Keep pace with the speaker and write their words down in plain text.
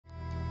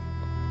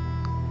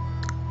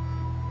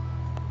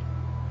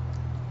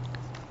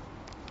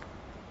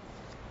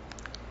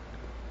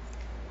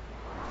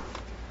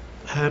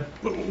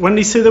When did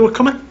he say they were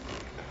coming?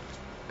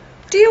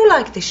 Do you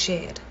like this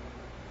shade?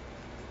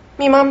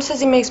 Me mum says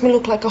he makes me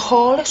look like a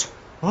harlot.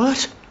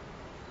 What?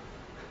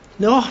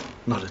 No,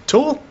 not at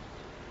all.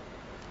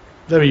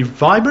 Very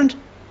vibrant.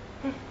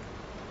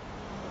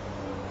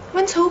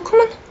 When's who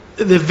coming?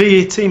 The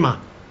VAT man.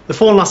 The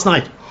phone last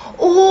night.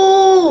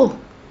 Oh!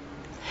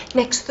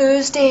 Next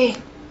Thursday.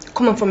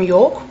 Coming from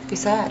York, he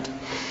said.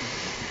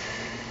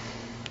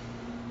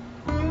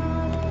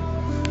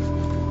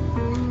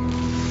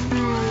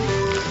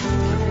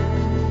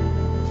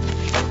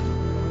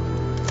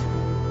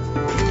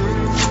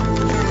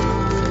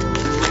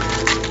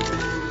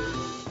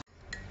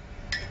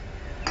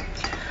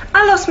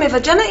 I lost my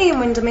virginity in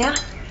Windermere.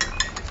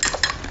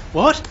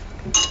 What?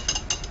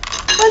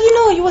 Well, you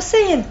know, you were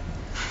saying.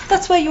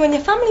 That's where you and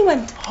your family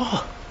went.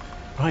 Oh,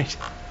 right.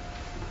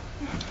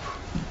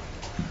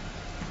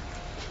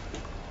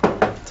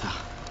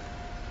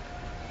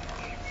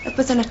 It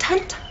was in a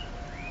tent.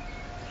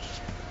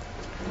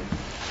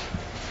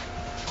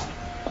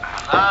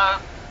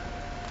 Hello?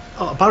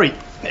 Oh, Barry.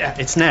 Yeah,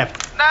 it's Neb.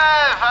 No,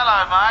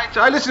 hello, mate.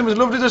 I listened, it was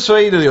lovely to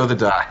see you the other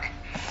day.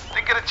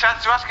 Didn't get a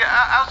chance to ask you,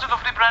 how's the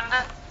lovely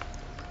Brenda?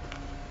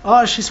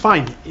 Oh, she's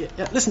fine.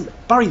 Yeah, listen,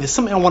 Barry, there's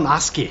something I want to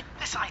ask you.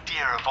 This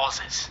idea of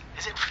Oz's,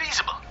 is it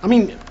feasible? I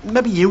mean,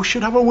 maybe you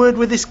should have a word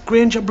with this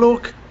Granger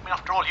bloke. I mean,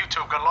 after all, you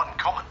two have got a lot in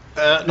common.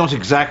 Not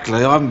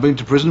exactly. I haven't been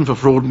to prison for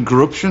fraud and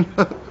corruption.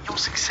 You're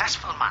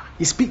successful, man.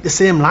 You speak the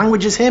same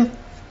language as him?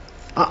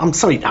 I'm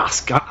sorry to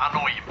ask. I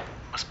know you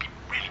must be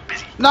really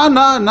busy. No,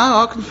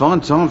 I can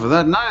find time for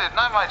that. No,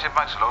 mate, it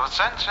makes a lot of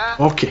sense, yeah.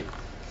 Okay.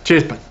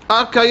 Cheers, mate.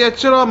 Okay, yeah,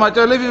 ta-ra, mate.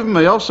 Don't leave it with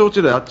me. I'll sort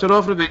it out.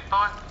 Ta-ra for a bit.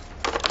 Bye.